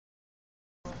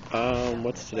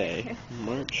What's today?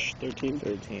 March 13th?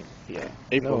 13th, yeah.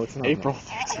 April, No, it's not April March.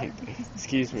 13th.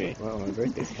 Excuse me. Wow, my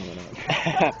birthday's coming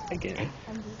up. Again.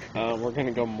 We're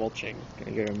gonna go mulching.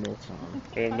 Gonna get a mulch on.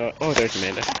 We have no. Oh, there's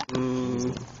Amanda.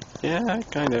 Yeah,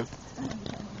 kind of.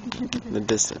 In the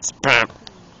distance. Bam,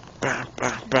 bam,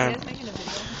 bam, bam.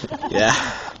 Yeah.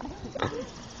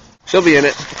 She'll be in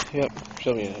it. Yep,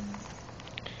 she'll be in it.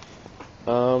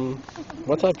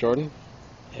 What's up, Jordan?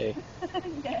 Hey.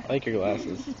 I like your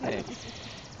glasses. Hey.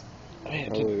 Man,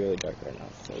 Probably really dark right now.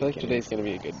 So I feel like today's gonna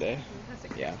be a good day.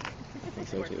 Yeah, I think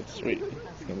so too. Sweet.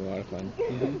 It's gonna be a lot of fun.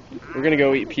 We're gonna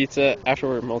go eat pizza. After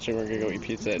we're mulching, we're gonna go eat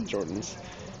pizza at Jordan's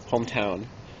hometown.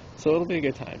 So it'll be a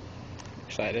good time.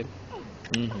 Excited.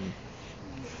 And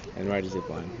ride a zip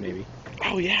line, maybe.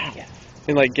 Oh yeah.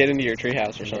 And like get into your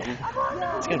treehouse or something.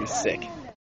 It's gonna be sick.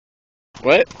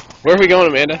 What? Where are we going,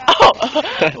 Amanda? Oh,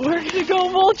 we're gonna go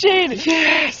mulching.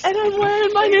 Yes. And I'm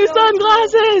wearing my new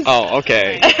sunglasses. Oh,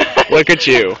 okay. Look at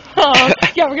you.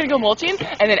 Yeah, we're gonna go mulching,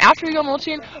 and then after we go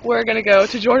mulching, we're gonna go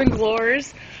to Jordan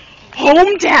Glor's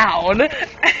hometown,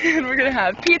 and we're gonna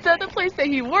have pizza at the place that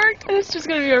he worked, and it's just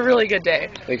gonna be a really good day.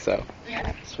 I think so.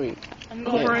 Yeah. Sweet. I'm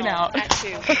over and out.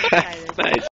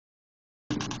 Nice.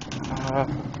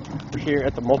 We're here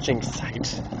at the mulching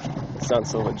site. It sounds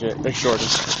so legit. There's Jordan.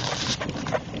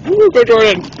 Woo, go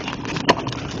Jordan!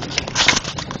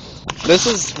 This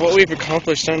is what we've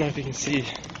accomplished. I don't know if you can see,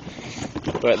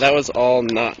 but that was all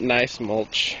not nice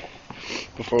mulch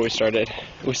before we started.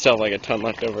 We still have like a ton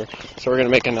left over, so we're gonna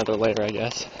make another layer, I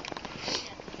guess.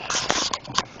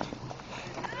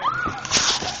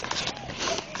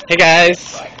 Hey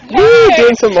guys! Woo!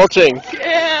 Doing some mulching.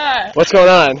 Yeah. What's going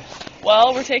on?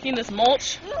 Well, we're taking this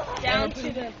mulch down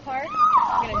to the park.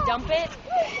 We're gonna dump it.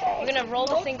 We're gonna roll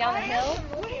this thing down the hill.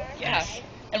 Yeah.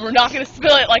 And we're not gonna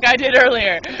spill it like I did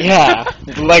earlier. Yeah,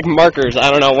 like markers. I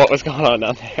don't know what was going on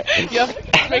down there.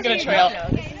 Yep, making a trail.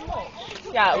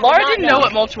 Yeah, Laura didn't know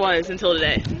what mulch was until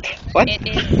today. What? It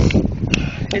is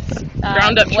It's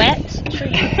ground up wet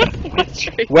trees.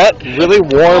 trees. Wet, really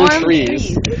warm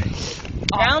trees.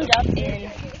 Ground up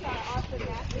in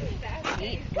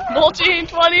Mulching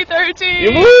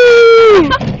 2013. Woo!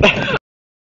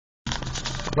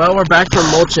 Well, we're back from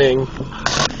mulching.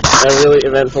 A really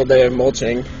eventful day of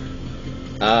mulching.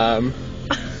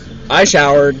 I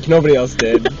showered. Nobody else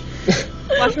did.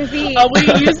 Wash my feet. Oh, we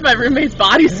used my roommate's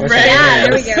body spray. Yeah,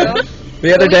 there we go.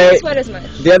 The other But we didn't day, sweat as much.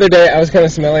 the other day, I was kind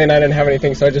of smelly and I didn't have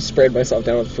anything, so I just sprayed myself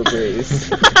down with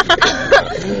Febreze.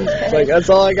 It's like that's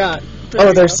all I got.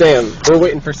 Oh, there's Sam. We're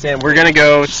waiting for Sam. We're gonna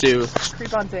go to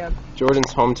Creep on Sam.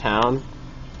 Jordan's hometown,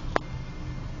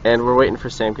 and we're waiting for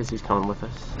Sam because he's coming with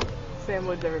us. Sam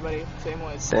Woods, everybody. Sam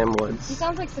Woods. Sam He Woods.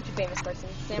 sounds like such a famous person.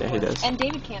 Sam Yeah, he Woods. does. And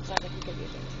David Camp sounds like he could be a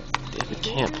famous person. David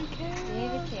Camp.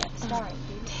 David Camp, starring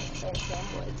David Camp and Sam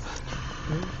Woods.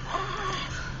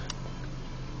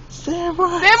 Sam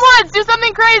Woods. Sam Woods, do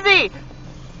something crazy!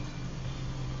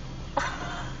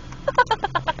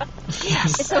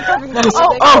 Yes. It's so perfect. That is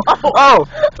music. oh.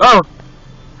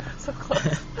 So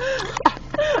close.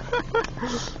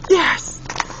 Yes.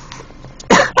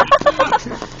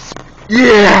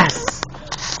 Yes.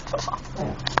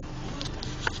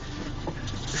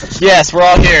 Yes, we're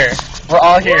all here. We're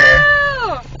all here.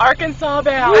 Woo! Arkansas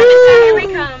bound. Here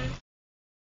we come.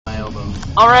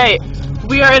 Alright,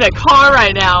 we are in a car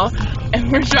right now, and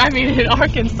we're driving in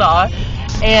Arkansas,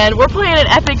 and we're playing an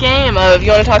epic game of,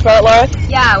 you want to talk about it, Laura?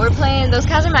 Yeah, we're playing Those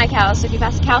Cows Are My Cows, so if you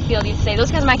pass a cow field, you say, Those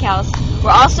cows are my cows.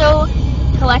 We're also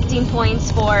collecting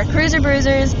points for cruiser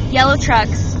bruisers, yellow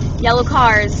trucks, yellow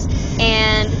cars,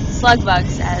 and slug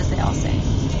bugs, as they all say.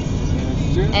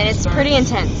 And it's pretty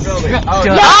intense. Oh,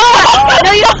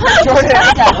 No, you don't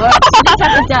have to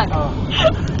tap it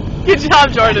down. Good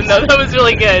job, Jordan, though. That was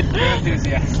really good.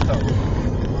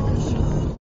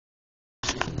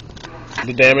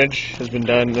 The damage has been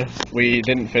done. We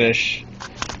didn't finish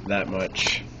that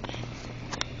much.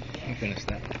 I finished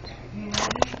that.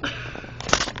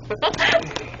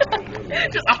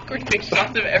 Just awkward big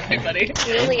shots of everybody.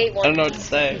 We only ate I one. don't know what to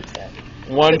say.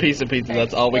 One piece of pizza,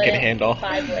 that's all we could handle.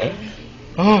 5 ways.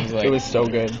 Oh, it was so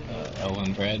good.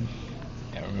 Elven bread.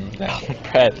 Can't remember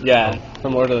that. Bread, yeah,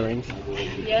 from Lord of the Rings.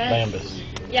 Yeah. Lambus.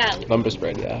 Yeah. Lumbus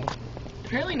bread, yeah.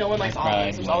 Apparently no one likes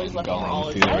olives. There's always leftover Going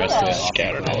olives. through the rest of it.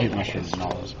 Scattered I all hate over. mushrooms and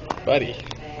olives. Buddy,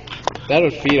 that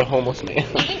would feed a homeless man.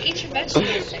 I think eat your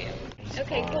vegetables, Sam.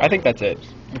 Okay, cool. I think that's it.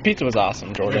 The pizza was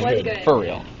awesome, Jordan. It was good. For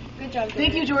real. Good job.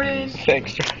 Thank you, Jordan.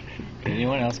 Thanks, Jordan. Did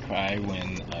anyone else cry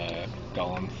when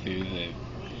Gollum threw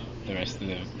the rest of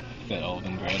the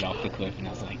elven bread off the cliff? And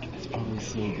I was like, that's probably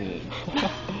so good.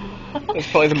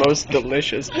 It's probably the most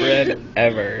delicious bread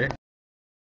ever.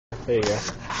 There you go.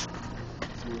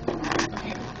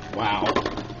 Wow.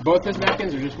 Both those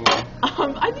napkins or just one?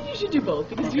 I think you should do both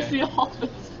because you Okay. see all this.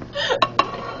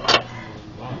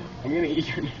 I'm gonna eat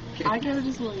your napkin. I kind of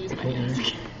just want to use my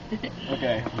hands.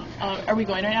 Okay. Are we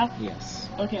going right now? Yes.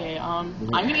 Okay, I'm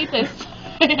gonna eat this,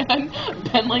 and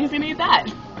Ben Lang's gonna eat that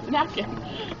napkin.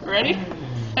 Ready?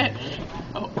 Set.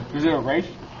 Oh. Is it a race?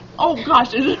 Oh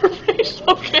gosh, is it a race?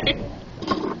 Okay.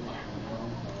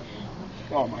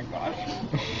 Oh my gosh.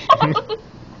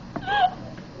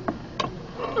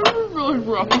 This is really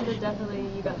rough. So definitely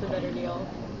you got the better deal.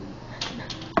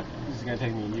 This is gonna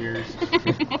take me years.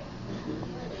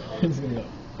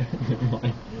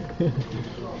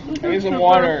 I need some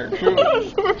water.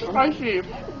 Super spicy.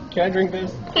 Can I drink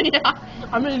this? Yeah,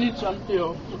 I'm gonna need some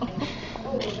too.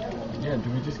 Yeah, do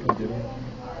we just go get it?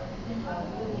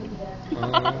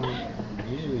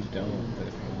 Usually don't, but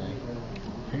like,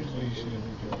 usually you should.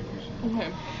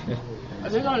 Okay. I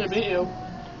think I'm gonna beat you.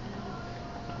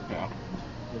 Yeah.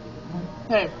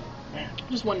 Hey,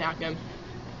 just one napkin.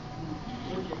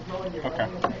 Okay.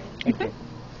 Thank you.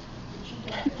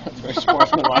 That's very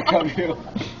sportsmanlike of you.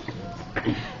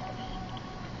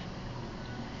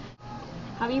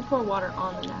 How do you pour water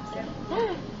on the napkin?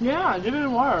 Yeah, give it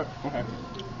water. Okay.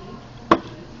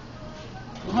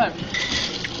 Okay.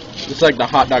 It's like the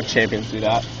hot dog champions do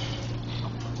that.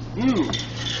 Mmm.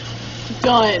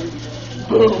 Done.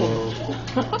 Boom.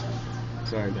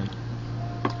 Sorry, Ben.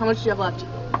 How much do you have left?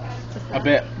 A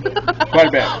bit. Quite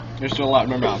a bit. There's still a lot in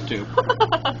my mouth too.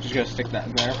 Just gonna stick that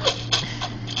in there.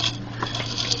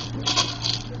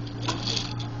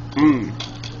 Mmm.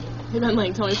 Hey Ben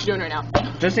Lang, tell me what you're doing right now.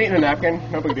 Just eating a napkin.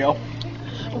 No big deal.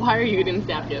 Why are you eating this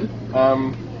napkin?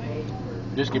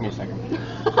 Just give me a second.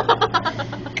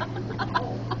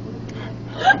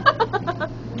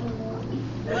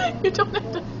 You don't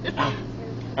have to.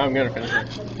 I'm gonna finish it.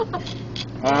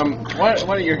 Why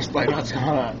don't you explain what's going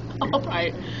on?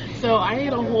 Alright. So I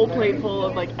ate a whole plate full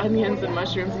of like onions and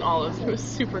mushrooms and olives. It was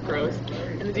super gross.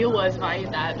 And the deal was if I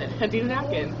ate that, then I had to eat a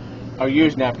napkin. I'll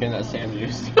use napkin that Sam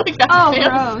used. Like, that's Oh,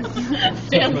 Sam's, gross.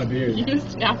 Sam's my beard.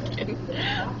 used napkin.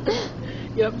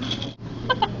 Yep.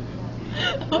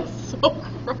 That's so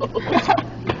gross.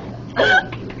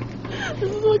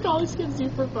 This is what college kids do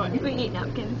for fun. We eat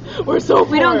napkins. We're so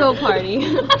We don't poor. go party.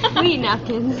 We eat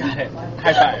napkins. Got it.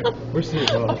 High five. We're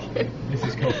serious. Okay. This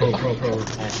is pro.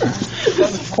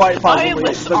 That's quite possibly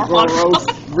lists the are on gross.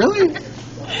 Really?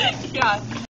 Yeah.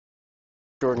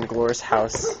 Jordan Glore's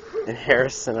house in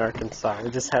Harrison, Arkansas. We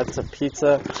just had some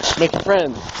pizza. Make a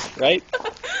friend, right?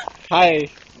 Hi.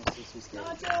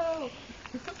 Nacho.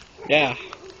 Yeah.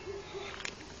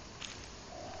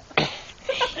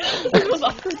 This is the most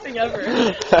awkward thing ever.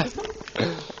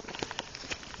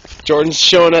 Jordan's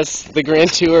showing us the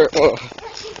grand tour.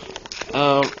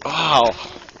 Wow.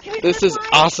 This is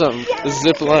awesome. The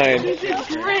zip line. This is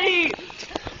great.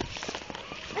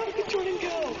 Look at Jordan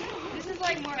go. This is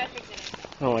like more epic than it.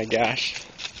 Oh my gosh.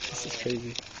 This is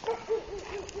crazy.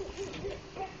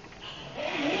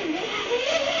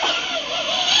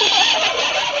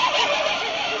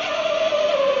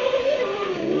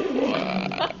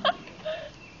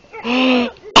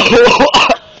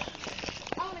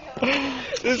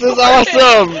 This is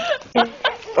awesome!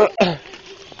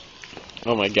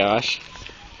 Oh my gosh.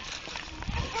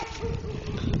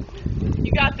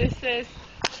 You got this, sis.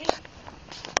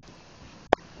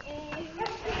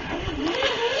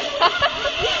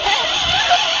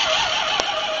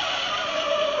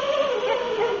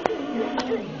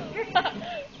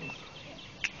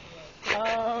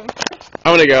 I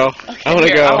wanna go. Okay, I wanna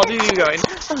here, go. I'll do you going.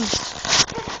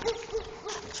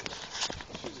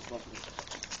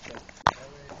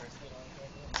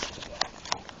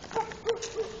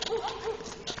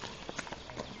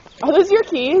 Are those your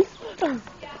keys?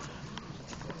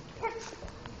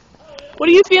 What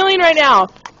are you feeling right now?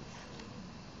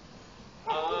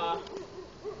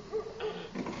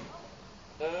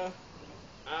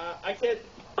 I can't.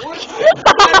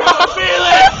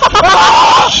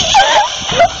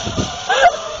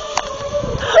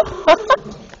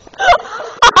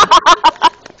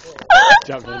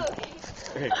 Jump in.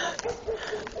 Okay.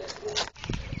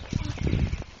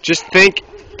 Just think,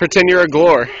 pretend you're a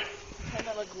glore. I'm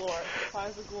a glore. If I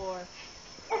was a glore.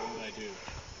 I do.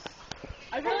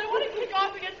 I really want to kick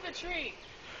off against the tree.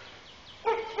 I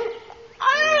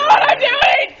don't know what I'm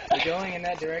doing! You're going in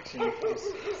that direction.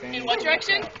 In what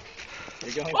direction?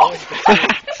 You're going towards the tree.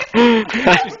 And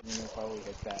then probably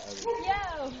hit that other.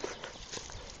 Yo!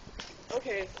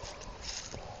 Okay.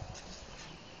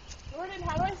 Jordan,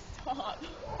 how do I stop?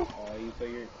 You put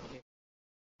your.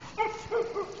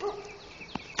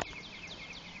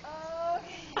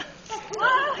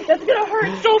 That's gonna hurt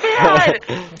so bad.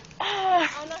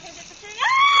 Oh no, here's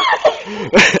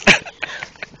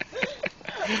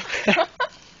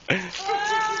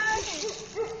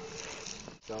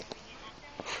the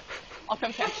I'll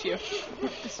come catch you.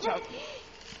 Just joke.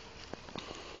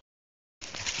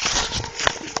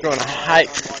 Going on a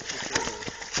hike.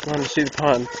 Going to see the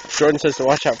pond. Jordan says to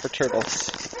watch out for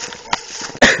turtles.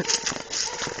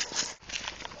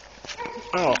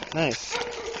 Oh, nice.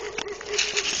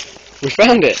 We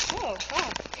found it. Oh, wow.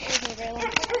 That wasn't a very long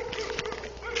time.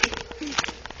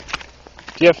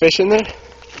 Do you have fish in there?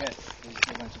 Yes, there's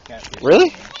a bunch of catfish.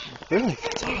 Really? Really?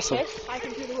 That's awesome.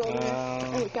 Hiking through the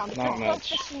wilderness. Not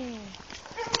much.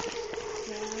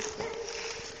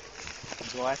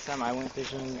 The last time I went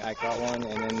fishing, I caught one,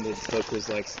 and then the hook was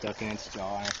like stuck in its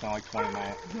jaw, and I spent like 20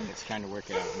 minutes trying to work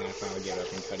it out, and then I finally gave up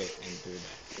and cut it and threw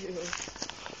it back.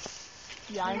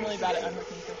 Yeah, I'm really bad at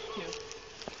unhooking fish too.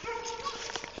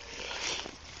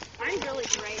 I'm really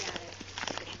great at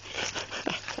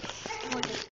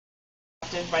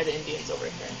it. By the Indians over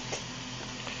here.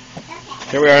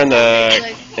 Here we are in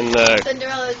the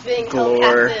Cinderella's being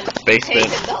Glore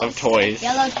basement of toys.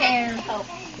 Yellow chair. Oh.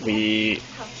 We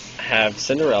have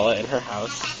Cinderella in her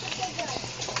house.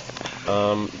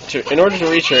 In order to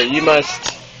reach her, you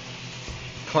must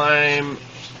climb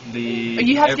the.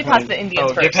 You have to get past the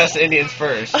Indians first. Get past the Indians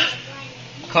first.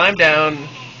 Climb down,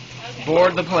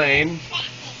 board the plane,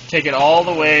 take it all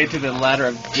the way to the ladder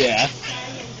of death.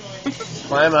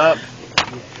 Climb up,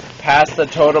 past the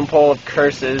totem pole of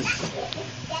curses.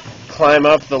 Climb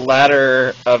up the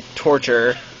ladder of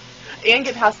torture. And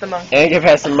get past the monkey. And get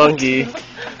past the monkey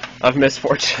of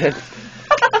misfortune.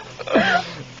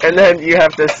 And then you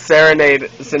have to serenade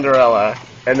Cinderella,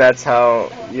 and that's how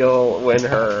you'll win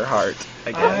her heart,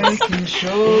 I guess. I can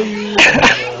show you.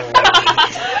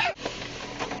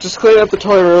 Just clean up the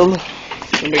toy room.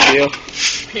 No big deal.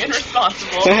 Being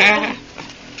responsible. I'm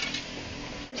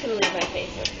just gonna leave my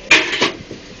face up here.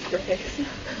 Your face.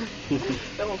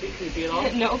 That won't be creepy at all.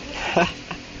 No.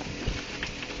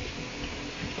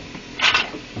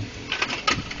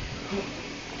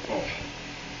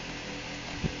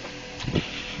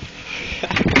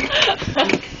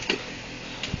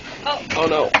 Oh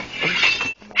no.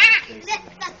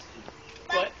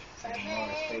 What?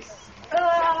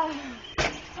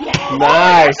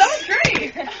 Nice. That was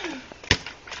great.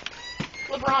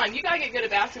 LeBron, you gotta get good at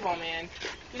basketball, man.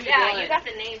 Yeah, you got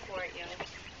the name for it, yo.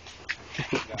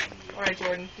 Alright,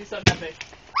 Jordan, do something epic.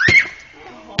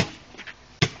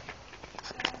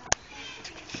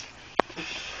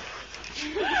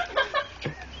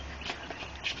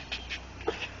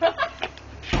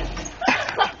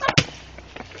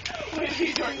 What did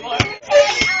you do, Jordan? Look.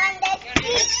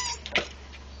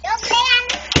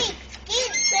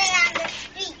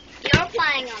 You're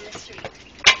playing on the street.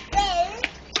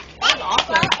 That's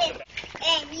awesome.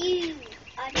 And you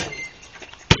are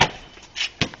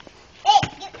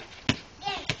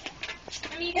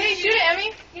Hey, shoot it, Emmy.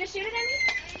 You gonna shoot it, Emmy?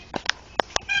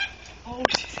 Oh,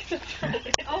 she's in trouble.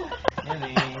 Oh.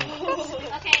 Really?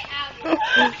 Okay, out.